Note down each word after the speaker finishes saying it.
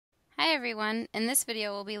Hi everyone, in this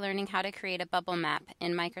video we'll be learning how to create a bubble map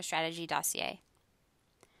in MicroStrategy dossier.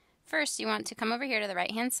 First, you want to come over here to the right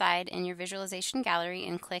hand side in your visualization gallery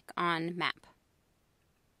and click on Map.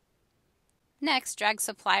 Next, drag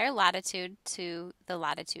supplier latitude to the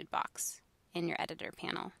latitude box in your editor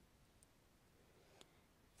panel.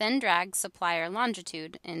 Then drag supplier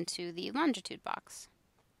longitude into the longitude box.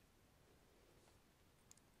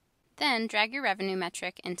 Then drag your revenue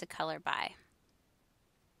metric into color by.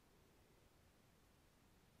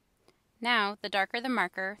 Now, the darker the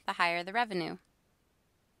marker, the higher the revenue.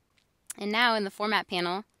 And now in the Format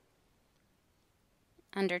panel,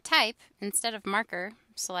 under Type, instead of marker,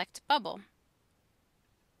 select Bubble.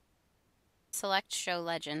 Select Show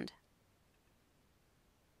Legend.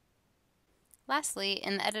 Lastly,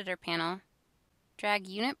 in the Editor panel, drag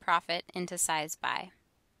Unit Profit into Size By.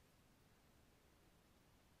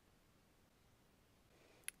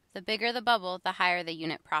 The bigger the bubble, the higher the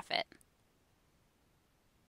unit profit.